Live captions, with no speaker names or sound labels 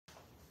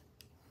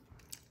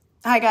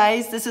Hi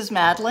guys, this is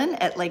Madeline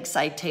at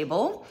Lakeside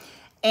Table,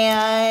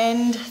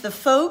 and the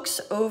folks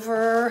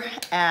over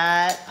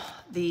at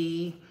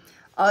the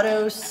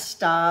Auto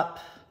Stop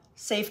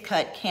Safe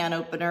Cut Can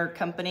Opener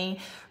Company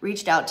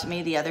reached out to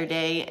me the other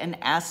day and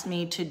asked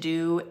me to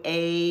do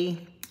a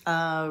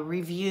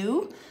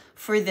review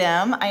for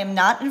them. I am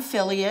not an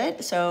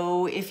affiliate,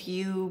 so if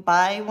you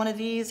buy one of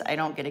these, I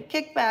don't get a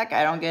kickback.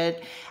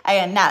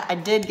 I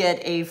did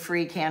get a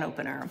free can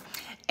opener,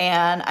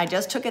 and I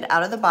just took it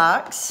out of the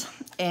box.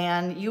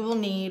 And you will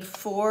need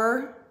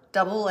 4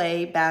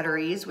 AA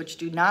batteries, which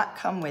do not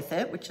come with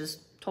it, which is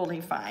totally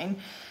fine,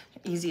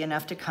 easy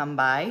enough to come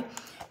by.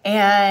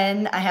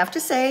 And I have to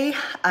say,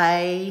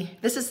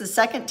 this is the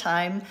second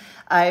time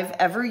I've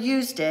ever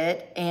used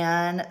it.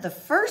 And the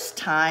first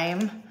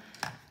time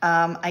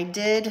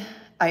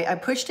I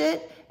pushed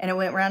it and it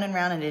went round and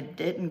round and it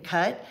didn't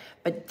cut.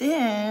 But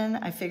then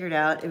I figured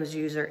out it was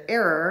user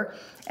error,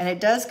 and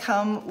it does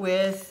come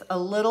with a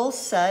little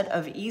set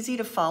of easy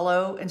to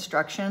follow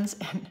instructions.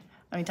 And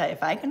let me tell you,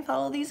 if I can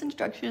follow these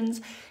instructions,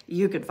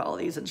 you can follow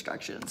these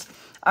instructions.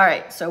 All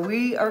right, so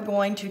we are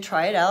going to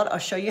try it out. I'll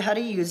show you how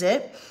to use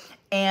it,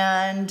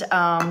 and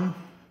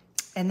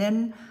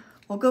then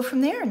we'll go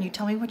from there and you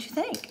tell me what you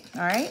think,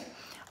 all right?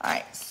 All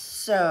right,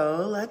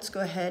 so let's go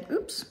ahead,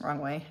 oops, wrong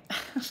way.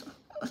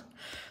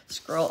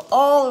 Scroll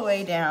all the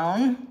way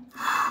down.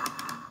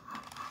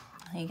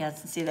 You guys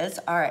can see this.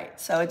 All right,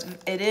 so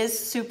it is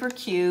super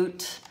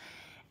cute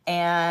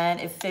and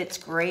it fits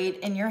great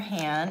in your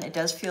hand. It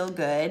does feel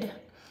good.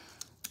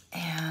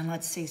 And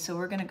let's see, so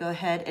we're gonna go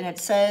ahead, and it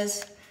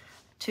says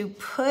to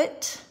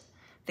put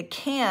the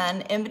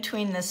can in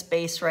between this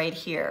space right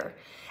here.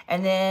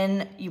 And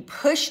then you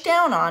push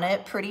down on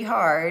it pretty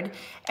hard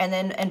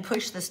and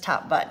push this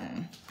top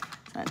button.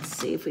 Let's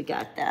see if we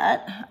got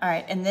that. All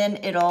right, and then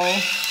all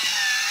right,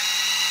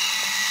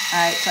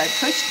 so I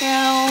push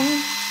down,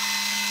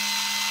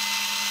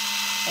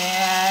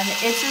 and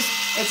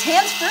it's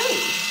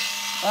hands-free.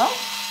 Well,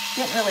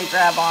 didn't really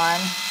grab on.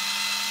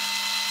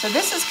 So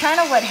this is kind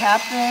of what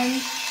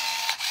happened.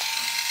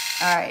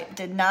 All right,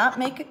 did not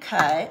make a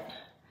cut.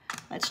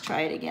 Let's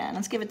try it again.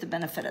 Let's give it the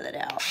benefit of the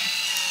doubt.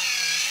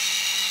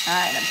 All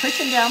right, I'm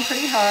pushing down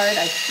pretty hard.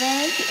 I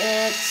think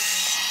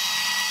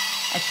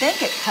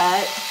it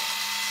cut.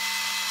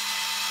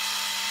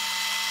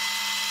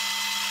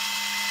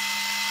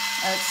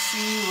 Let's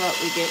see what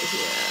we get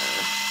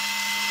here.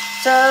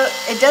 So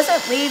it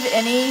doesn't leave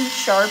any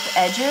sharp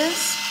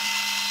edges,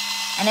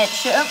 and it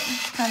should,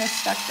 kind of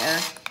stuck there.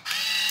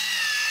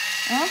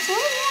 Well, it's a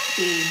little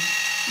wonky,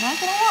 not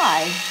gonna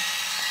lie.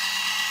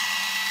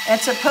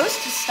 It's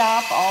supposed to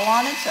stop all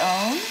on its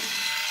own.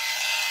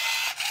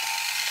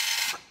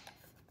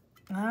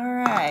 All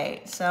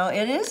right, so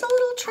it is a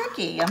little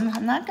tricky,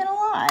 I'm not gonna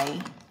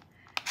lie.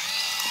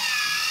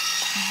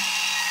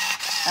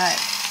 All right,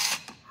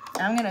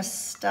 I'm gonna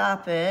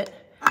stop it.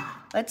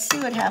 Let's see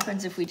what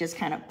happens if we just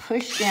kind of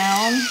push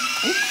down.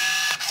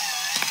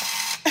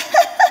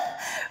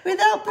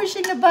 Without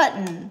pushing the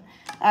button.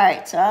 All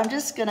right, so I'm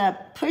just gonna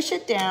push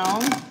it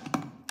down,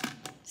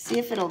 see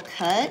if it'll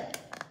cut.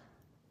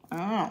 Oh.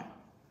 All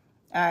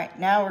right,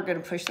 now we're gonna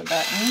push the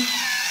button.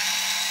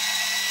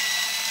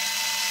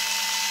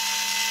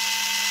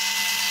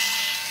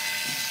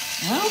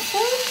 Well,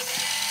 folks,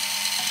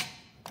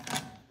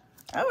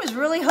 I was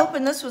really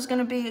hoping this was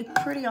gonna be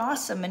pretty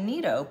awesome and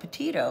neato,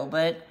 petito,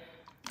 but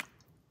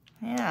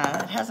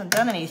yeah, it hasn't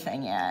done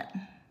anything yet.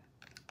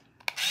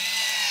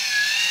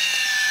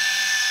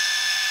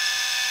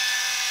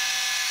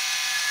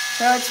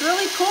 So it's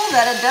really cool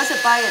that it does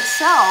it by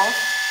itself,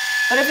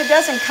 but if it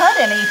doesn't cut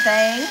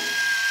anything,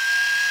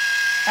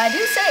 I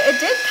do say it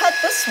did cut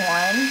this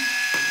one,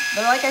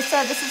 but like I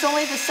said, this is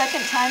only the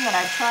second time that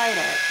I've tried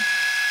it.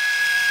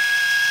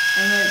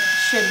 And it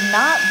should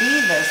not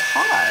be this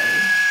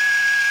hard.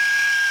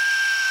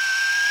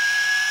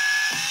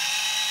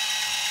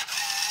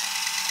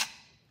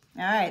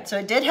 All right, so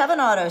it did have an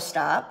auto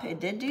stop. It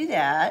did do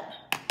that.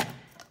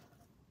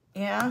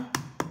 Yeah.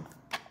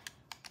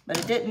 But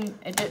it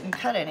didn't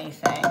cut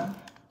anything. All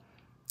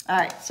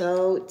right,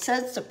 so it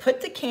says to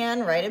put the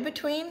can right in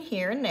between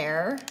here and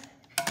there.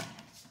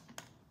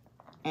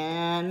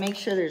 And make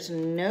sure there's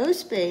no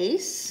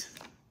space.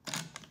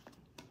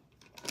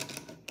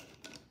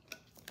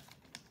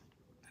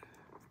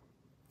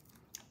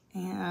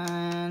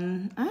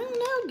 And I don't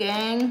know,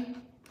 gang.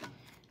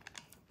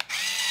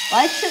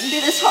 Life shouldn't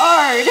be this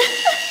hard.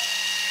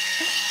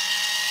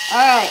 All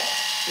right,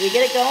 did we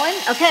get it going?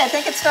 Okay, I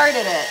think it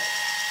started it.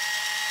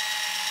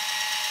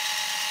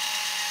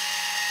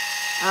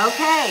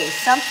 Okay,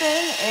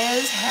 something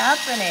is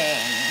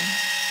happening.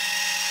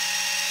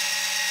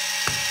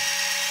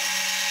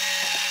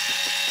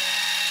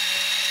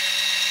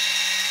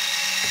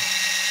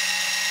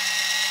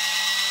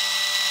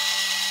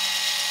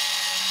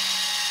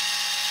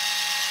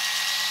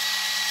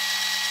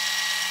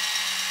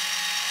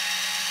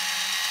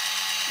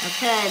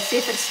 Okay, let's see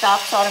if it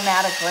stops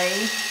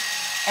automatically.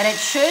 And it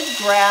should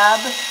grab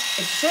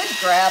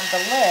the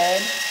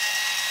lid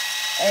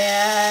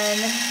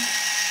and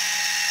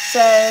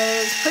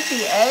Says, put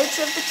the edge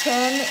of the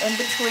tin in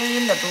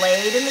between the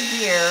blade and the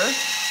gear.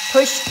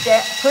 Push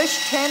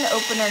tin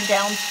opener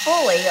down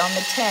fully on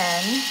the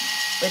tin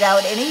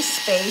without any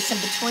space in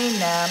between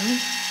them.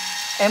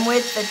 And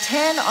with the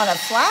tin on a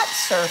flat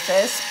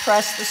surface,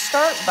 press the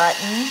start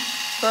button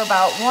for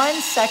about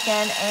 1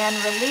 second and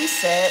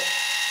release it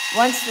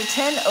once the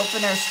tin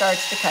opener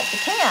starts to cut the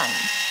can.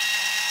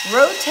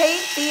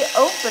 Rotate the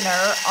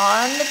opener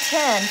on the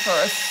tin for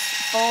a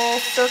full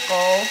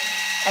circle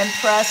and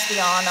press the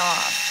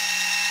on-off.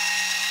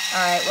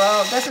 All right,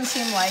 well, it doesn't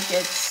seem like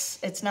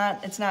it's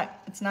not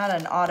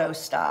an auto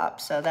stop,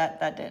 so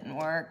that didn't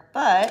work.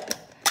 But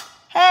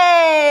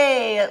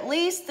hey, at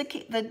least the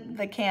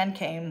can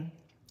came.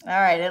 All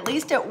right, at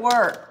least it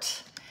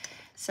worked.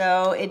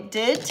 So it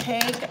did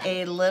take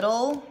a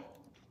little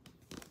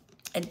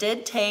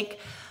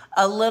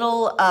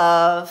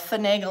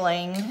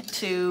finagling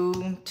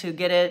to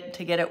get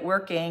it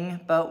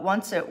working, but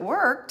once it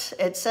worked,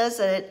 it says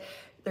that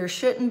there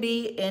shouldn't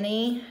be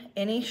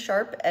any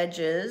sharp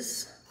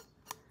edges.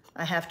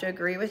 I have to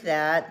agree with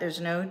that. There's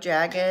no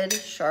jagged,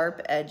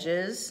 sharp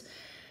edges.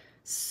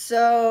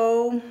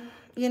 So,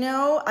 you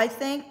know, I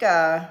think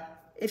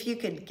if you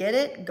could get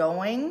it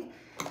going,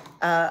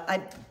 I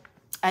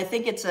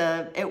think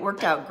it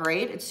worked out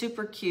great. It's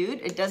super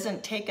cute. It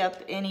doesn't take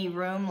up any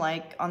room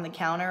like on the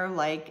counter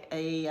like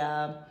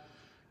a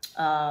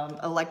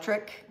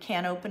electric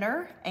can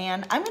opener.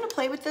 And I'm gonna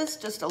play with this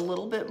just a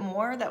little bit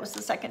more. That was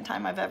the second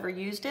time I've ever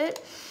used it.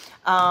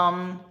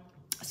 And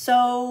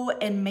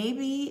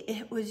maybe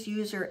it was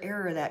user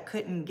error that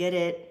couldn't get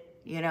it,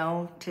 you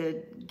know,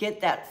 to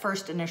get that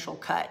first initial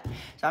cut.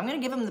 So I'm gonna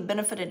give them the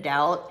benefit of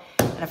doubt.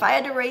 And if I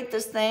had to rate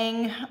this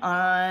thing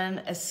on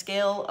a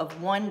scale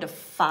of 1 to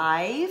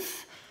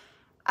 5,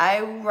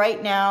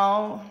 right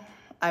now,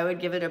 I would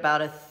give it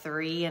about a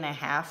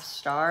 3.5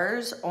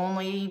 stars,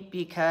 only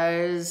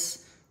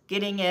because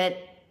getting it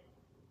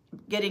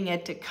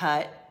to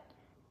cut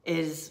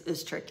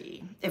is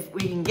tricky. If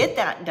we can get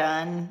that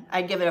done,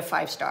 I'd give it a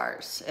 5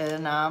 stars.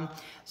 And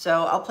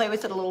so I'll play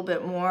with it a little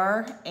bit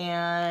more,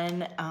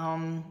 and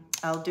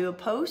I'll do a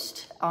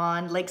post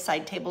on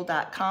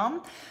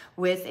lakesidetable.com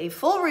with a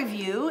full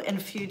review in a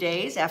few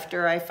days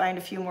after I find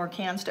a few more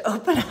cans to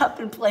open up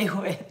and play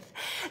with.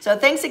 So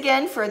thanks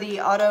again for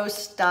the Auto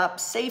Stop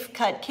Safe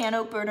Cut Can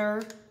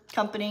Opener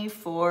Company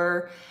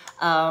for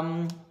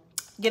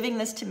giving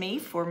this to me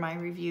for my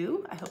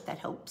review. I hope that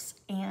helps,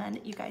 and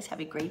you guys have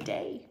a great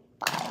day.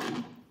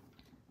 Bye.